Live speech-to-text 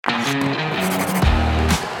Hello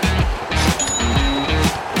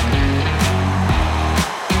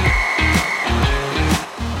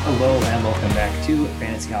and welcome back to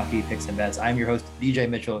Fantasy Hockey Picks and Bets. I'm your host, DJ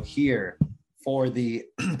Mitchell, here for the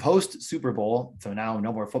post Super Bowl. So now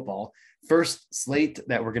no more football. First slate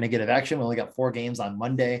that we're going to get of action. We only got 4 games on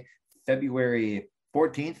Monday, February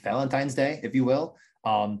 14th, Valentine's Day, if you will.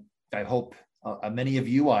 I hope many of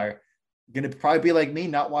you are going to probably be like me,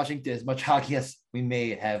 not watching as much hockey as we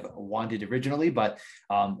may have wanted originally, but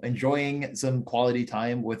enjoying some quality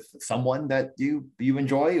time with someone that you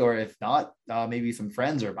enjoy, or if not, maybe some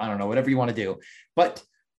friends, or I don't know, whatever you want to do. But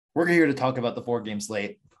we're here to talk about the 4-game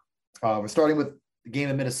slate. We're starting with the game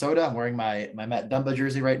in Minnesota. I'm wearing my Matt Dumba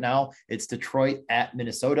jersey right now. It's Detroit at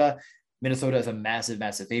Minnesota. Minnesota is a massive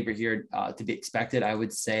favorite here, to be expected, I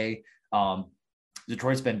would say.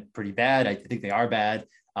 Detroit's been pretty bad. I think they are bad.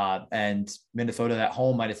 And Minnesota at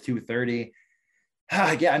home -230.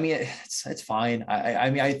 Yeah, I mean, it's fine. I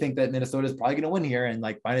mean, I think that Minnesota is probably going to win here, and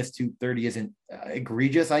like -230 isn't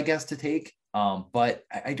egregious, I guess, to take. But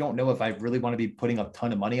I don't know if I really want to be putting a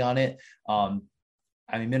ton of money on it. I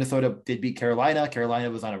mean, Minnesota did beat Carolina. Carolina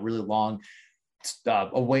was on a really long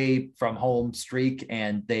away from home streak,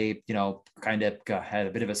 and they, kind of had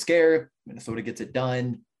a bit of a scare. Minnesota gets it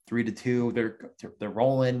done 3-2. They're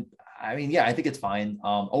rolling. I mean, yeah, I think it's fine.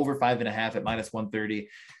 Over 5.5 at -130.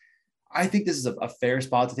 I think this is a fair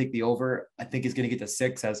spot to take the over. I think it's going to get to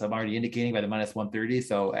 6, as I'm already indicating, by the -130.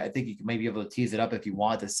 So I think you can maybe be able to tease it up if you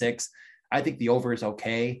want to 6. I think the over is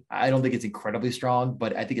okay. I don't think it's incredibly strong,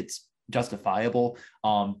 but I think it's justifiable.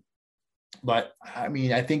 But I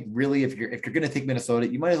mean, I think really if you're going to take Minnesota,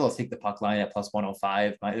 you might as well take the puck line at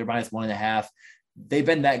 +105. They're -1.5. They've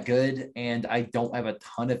been that good, and I don't have a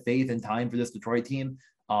ton of faith in time for this Detroit team.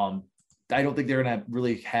 I don't think they're going to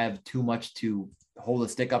really have too much to hold a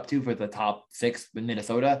stick up to for the top 6 in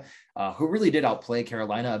Minnesota, who really did outplay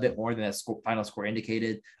Carolina a bit more than that final score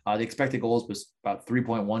indicated. The expected goals was about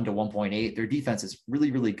 3.1 to 1.8. Their defense is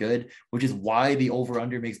really, really good, which is why the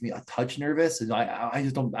over-under makes me a touch nervous. And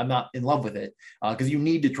I'm not in love with it, because you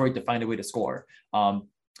need Detroit to find a way to score.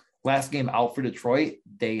 Last game out for Detroit,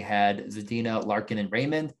 they had Zadina, Larkin, and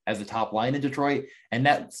Raymond as the top line in Detroit, and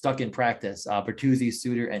that stuck in practice. Bertuzzi,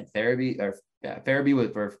 Suter, and Farabee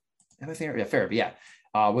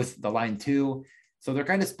with the line 2. So they're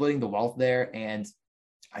kind of splitting the wealth there, and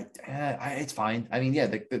it's fine. I mean, yeah,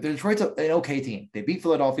 the Detroit's an okay team. They beat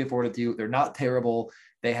Philadelphia 4-2. They're not terrible.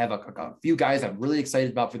 They have a few guys I'm really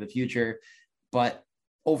excited about for the future, but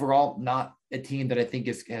overall, not a team that I think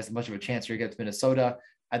has much of a chance here against Minnesota.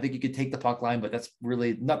 I think you could take the puck line, but that's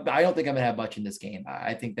really not, I don't think I'm going to have much in this game.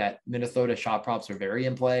 I think that Minnesota shot props are very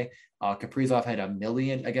in play. Kaprizov had 1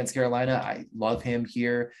 million against Carolina. I love him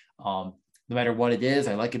here. No matter what it is,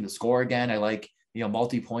 I like him to score again. I like,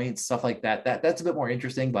 multi-points, stuff like that. That's a bit more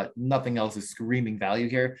interesting, but nothing else is screaming value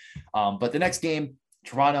here. But the next game,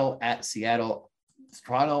 Toronto at Seattle.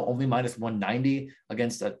 Toronto only -190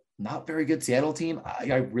 against a not very good Seattle team.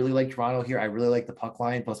 I really like Toronto here. I really like the puck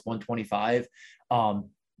line +125.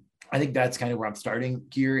 I think that's kind of where I'm starting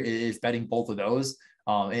here, is betting both of those.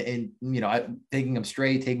 I'm taking them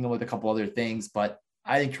straight, taking them with a couple other things, but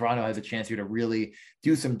I think Toronto has a chance here to really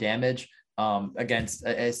do some damage against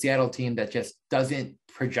a Seattle team that just doesn't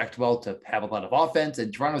project well to have a lot of offense.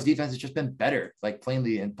 And Toronto's defense has just been better, like plain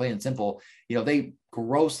and simple. They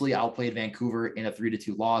grossly outplayed Vancouver in a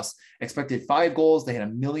 3-2 loss, expected 5 goals. They had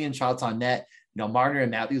 1 million shots on net. Marner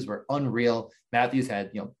and Matthews were unreal. Matthews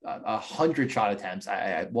had, 100 shot attempts. I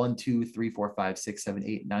had 1, 2, 3, 4, 5, 6, 7,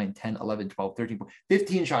 8, 9, 10, 11, 12, 13,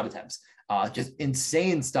 15 shot attempts. Just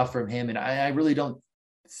insane stuff from him. And I really don't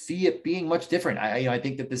see it being much different. I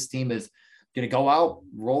think that this team is going to go out,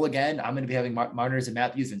 roll again. I'm going to be having Marners and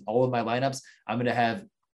Matthews in all of my lineups. I'm going to have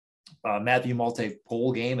Matthew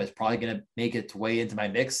multi-goal game is probably going to make its way into my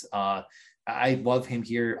mix. I love him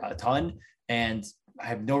here a ton, and I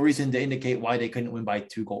have no reason to indicate why they couldn't win by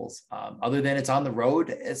 2 goals. Other than it's on the road.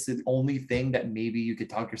 It's the only thing that maybe you could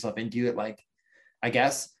talk yourself into it. Like, I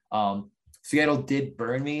guess Seattle did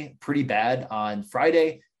burn me pretty bad on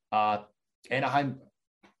Friday. Anaheim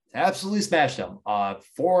absolutely smashed them.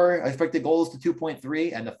 4 expected goals to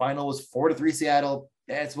 2.3, and the final was 4-3 Seattle.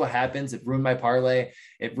 That's what happens. It ruined my parlay.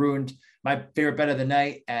 It ruined my favorite bet of the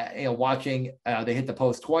night. Watching they hit the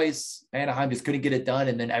post twice. Anaheim just couldn't get it done,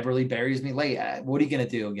 and then Everly buries me late. What are you gonna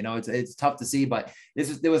do? It's tough to see, but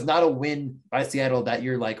there was not a win by Seattle that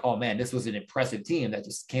you're like, oh man, this was an impressive team that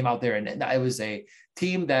just came out there, and it was a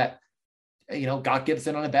team that got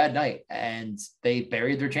Gibson on a bad night, and they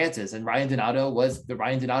buried their chances. And Ryan Donato was the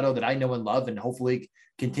Ryan Donato that I know and love, and hopefully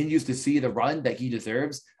continues to see the run that he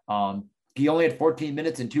deserves. He only had 14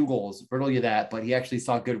 minutes and 2 goals. Riddle you that, but he actually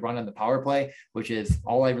saw a good run on the power play, which is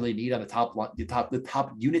all I really need on the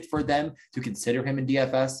top unit for them to consider him in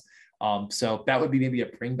DFS. So that would be maybe a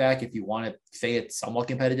bring back if you want to say it's somewhat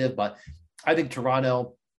competitive, but I think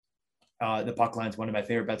Toronto, the puck line is one of my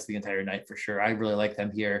favorite bets the entire night for sure. I really like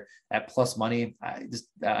them here at plus money. I just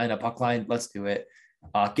in a puck line, let's do it.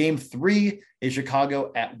 Game 3 is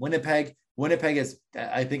Chicago at Winnipeg. Winnipeg is,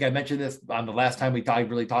 I think I mentioned this on the last time we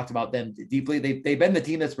really talked about them deeply. They've been the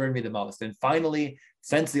team that's burned me the most. And finally,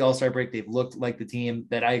 since the All-Star break, they've looked like the team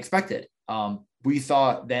that I expected. We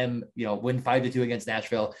saw them, win 5-2 against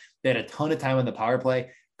Nashville. They had a ton of time on the power play.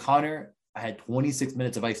 Connor had 26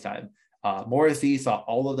 minutes of ice time. Morrissey saw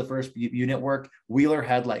all of the first unit work. Wheeler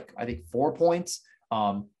had I think 4 points.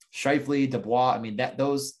 Scheifele, Dubois. I mean,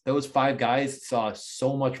 those 5 guys saw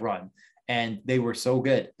so much run, and they were so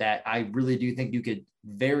good that I really do think you could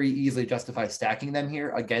very easily justify stacking them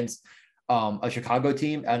here against a Chicago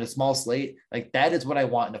team on a small slate. That is what I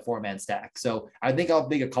want in a 4-man stack. So I think I'll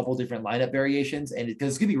make a couple different lineup variations, and because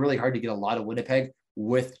it's gonna be really hard to get a lot of Winnipeg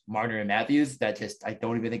with Marner and Matthews. That just I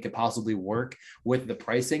don't even think could possibly work with the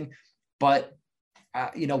pricing. But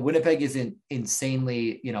Winnipeg isn't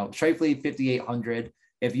insanely, Scheifele 5,800.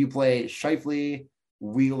 If you play Scheifele,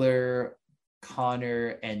 Wheeler,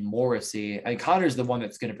 Connor, and Morrissey, Connor's the one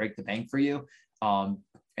that's going to break the bank for you. And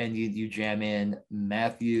you jam in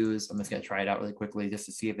Matthews. I'm just going to try it out really quickly just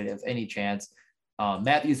to see if it has any chance.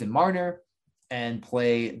 Matthews and Marner, and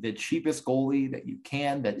play the cheapest goalie that you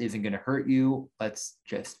can that isn't going to hurt you. Let's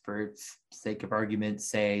just, for sake of argument,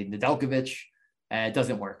 say Nedeljkovic. And it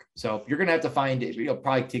doesn't work. So you're going to have to find it. You'll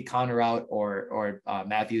probably take Connor out or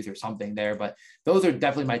Matthews or something there. But those are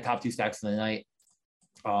definitely my top 2 stacks of the night.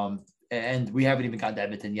 And we haven't even gotten to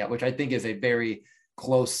Edmonton yet, which I think is a very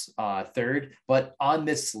close third. But on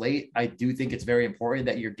this slate, I do think it's very important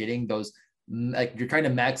that you're getting those. You're trying to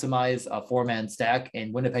maximize a 4-man stack,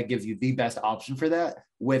 and Winnipeg gives you the best option for that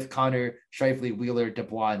with Connor, Scheifele, Wheeler,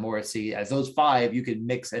 Dubois, and Morrissey. As those 5, you can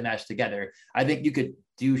mix and match together. I think you could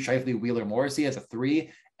do Scheifele, Wheeler, Morrissey as a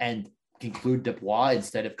 3 and include Dubois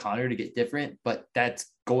instead of Connor to get different, but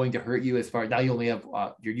that's going to hurt you as far now you only have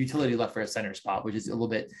your utility left for a center spot, which is a little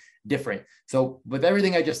bit different. So with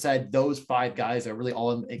everything I just said, those 5 guys are really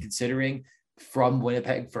all I'm considering from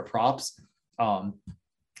Winnipeg for props.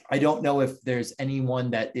 I don't know if there's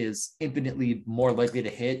anyone that is infinitely more likely to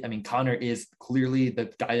hit. I mean, Connor is clearly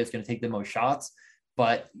the guy that's going to take the most shots,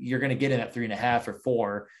 but you're going to get him at 3.5 or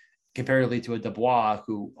 4 comparatively to a Dubois,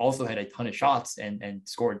 who also had a ton of shots and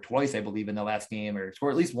scored twice, I believe, in the last game, or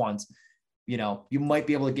scored at least once. You might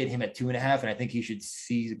be able to get him at 2.5, and I think he should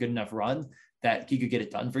see a good enough run that he could get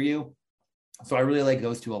it done for you. So I really like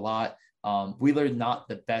those 2 a lot. Wheeler, not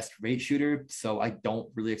the best rate shooter, so I don't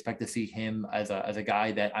really expect to see him as a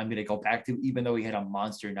guy that I'm going to go back to, even though he had a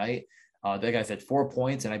monster night. That guy had 4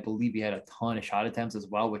 points, and I believe he had a ton of shot attempts as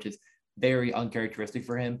well, which is very uncharacteristic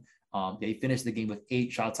for him. He finished the game with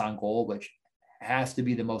 8 shots on goal, which has to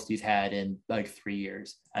be the most he's had in 3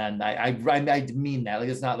 years. And I mean that,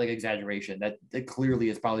 it's not exaggeration. That clearly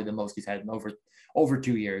is probably the most he's had in over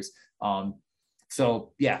 2 years.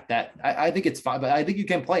 So yeah, that I think it's fine, but I think you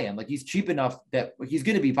can play him. He's cheap enough that he's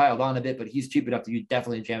going to be piled on a bit, but he's cheap enough that you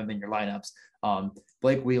definitely jam him in your lineups.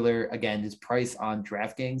 Blake Wheeler, again, his price on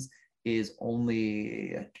DraftKings is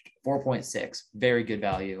only 4.6. Very good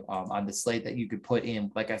value on the slate that you could put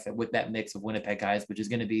in, like I said, with that mix of Winnipeg guys, which is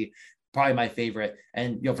going to be probably my favorite.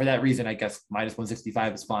 And, for that reason, I guess minus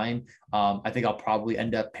 165 is fine. I think I'll probably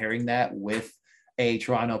end up pairing that with a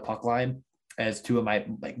Toronto puck line as 2 of my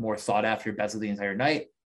more sought after bets of the entire night.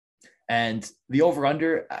 And the over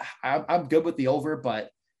under, I'm good with the over, but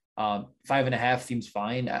 5.5 seems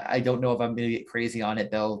fine. I don't know if I'm going to get crazy on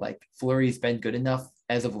it though. Fleury's been good enough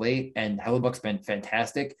as of late, and Hellebuyck's been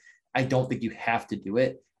fantastic. I don't think you have to do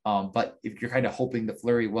it. But if you're kind of hoping the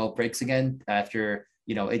Fleury well breaks again after,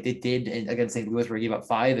 it did against St. Louis where he gave up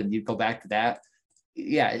 5, and you go back to that.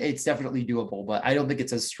 Yeah, it's definitely doable, but I don't think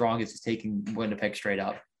it's as strong as just taking Winnipeg straight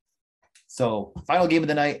up. So final game of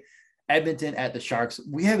the night, Edmonton at the Sharks.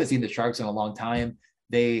 We haven't seen the Sharks in a long time.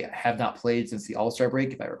 They have not played since the All-Star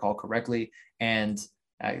break, if I recall correctly. And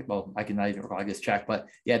I can not even recall, I guess check, but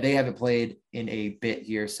yeah, they haven't played in a bit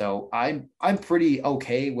here. So I'm pretty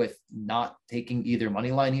okay with not taking either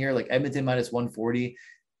money line here. Edmonton minus 140.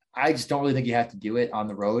 I just don't really think you have to do it on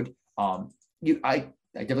the road. I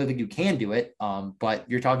definitely think you can do it. But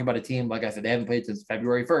you're talking about a team, like I said, they haven't played since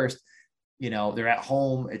February 1st. They're at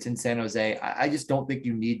home. It's in San Jose. I just don't think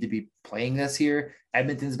you need to be playing this here.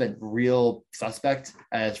 Edmonton's been real suspect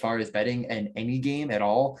as far as betting in any game at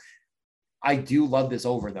all. I do love this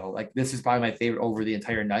over though. Like this is probably my favorite over the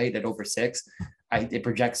entire night at over 6. It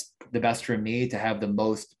projects the best for me to have the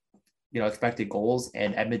most, expected goals,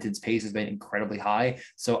 and Edmonton's pace has been incredibly high.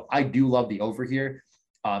 So I do love the over here,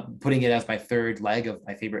 putting it as my third leg of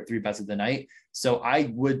my favorite 3 bets of the night. So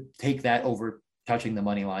I would take that over touching the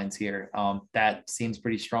money lines here. That seems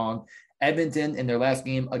pretty strong. Edmonton in their last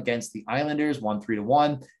game against the Islanders won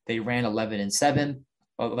 3-1. They ran 11-7,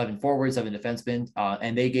 11 forwards, 7 defensemen,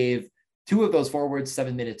 and they gave 2 of those forwards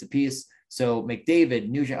 7 minutes apiece. So McDavid,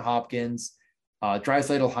 Nugent Hopkins,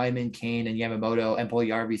 Draisaitl, Hyman, Kane, and Yamamoto and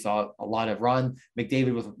Puljujarvi saw a lot of run.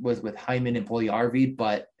 McDavid was with Hyman and Puljujarvi,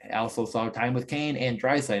 but also saw time with Kane and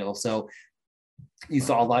Draisaitl. So you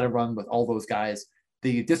saw a lot of run with all those guys.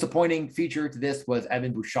 The disappointing feature to this was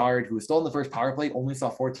Evan Bouchard, who was still in the first power play, only saw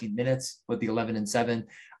 14 minutes with the 11-7.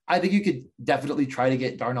 I think you could definitely try to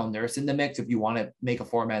get Darnell Nurse in the mix if you want to make a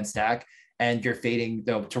 4-man stack and you're fading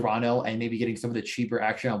the Toronto and maybe getting some of the cheaper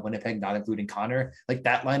action on Winnipeg, not including Connor. Like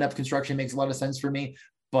that lineup construction makes a lot of sense for me.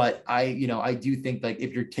 But I do think like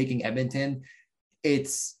if you're taking Edmonton,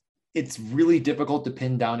 it's really difficult to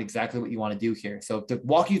pin down exactly what you want to do here. So to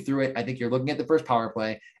walk you through it, I think you're looking at the first power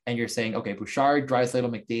play and you're saying, okay, Bouchard, Draisaitl,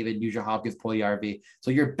 McDavid, Nugent Hopkins, Puljujarvi. So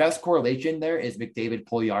your best correlation there is McDavid,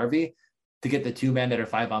 Puljujarvi to get the 2 men that are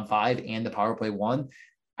 5-on-5 and the power play 1.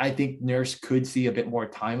 I think Nurse could see a bit more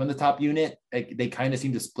time on the top unit. Like they kind of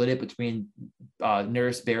seem to split it between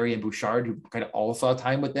Nurse, Barrie, and Bouchard, who kind of all saw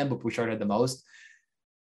time with them, but Bouchard had the most.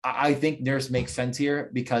 I think Nurse makes sense here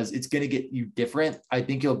because it's going to get you different. I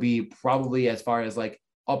think he'll be probably, as far as like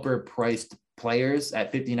upper priced players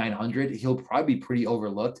at 5,900, he'll probably be pretty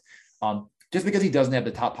overlooked. Just because he doesn't have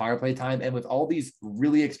the top power play time. And with all these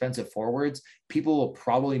really expensive forwards, people will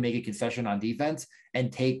probably make a concession on defense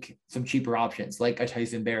and take some cheaper options like a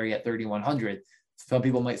Tyson Barrie at 3,100. Some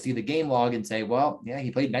people might see the game log and say, well, yeah,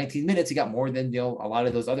 he played 19 minutes. He got more than, a lot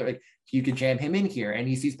of those other, like you could jam him in here and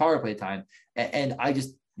he sees power play time. And I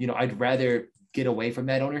just, I'd rather get away from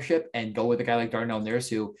that ownership and go with a guy like Darnell Nurse,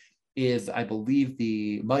 who is, I believe,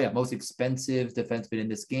 the most expensive defenseman in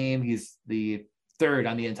this game. He's the 3rd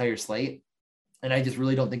on the entire slate. And I just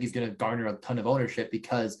really don't think he's going to garner a ton of ownership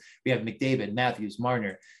because we have McDavid, Matthews,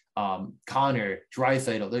 Marner, Connor,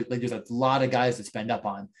 Draisaitl. There's a lot of guys to spend up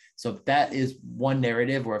on. So that is one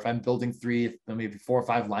narrative where if I'm building 3, maybe 4 or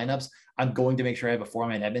 5 lineups, I'm going to make sure I have a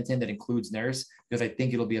 4-man Edmonton that includes Nurse because I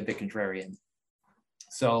think it'll be a bit contrarian.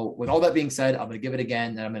 So with all that being said, I'm going to give it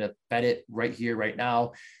again, and I'm going to bet it right here, right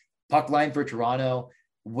now. Puck line for Toronto,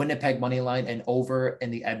 Winnipeg money line, and over in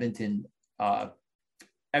the Edmonton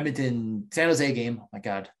San Jose game. Oh my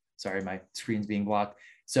God, sorry, my screen's being blocked.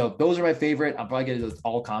 So those are my favorite. I'm probably going to do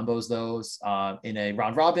all combos those in a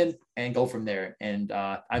round robin and go from there. And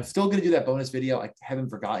I'm still going to do that bonus video. I haven't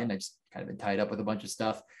forgotten. I just kind of been tied up with a bunch of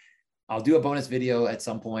stuff. I'll do a bonus video at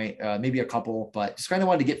some point, maybe a couple, but just kind of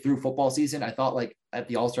wanted to get through football season. I thought like at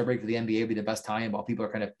the All-Star break for the NBA would be the best time while people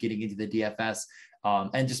are kind of getting into the DFS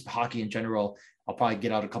and just hockey in general. I'll probably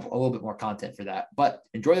get out a little bit more content for that, but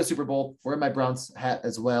enjoy the Super Bowl. Wear my Browns hat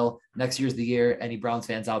as well. Next year's the year. Any Browns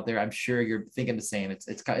fans out there, I'm sure you're thinking the same.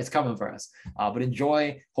 It's coming for us, but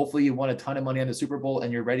enjoy. Hopefully you won a ton of money on the Super Bowl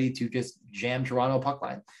and you're ready to just jam Toronto puck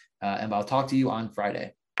line. And I'll talk to you on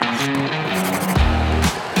Friday.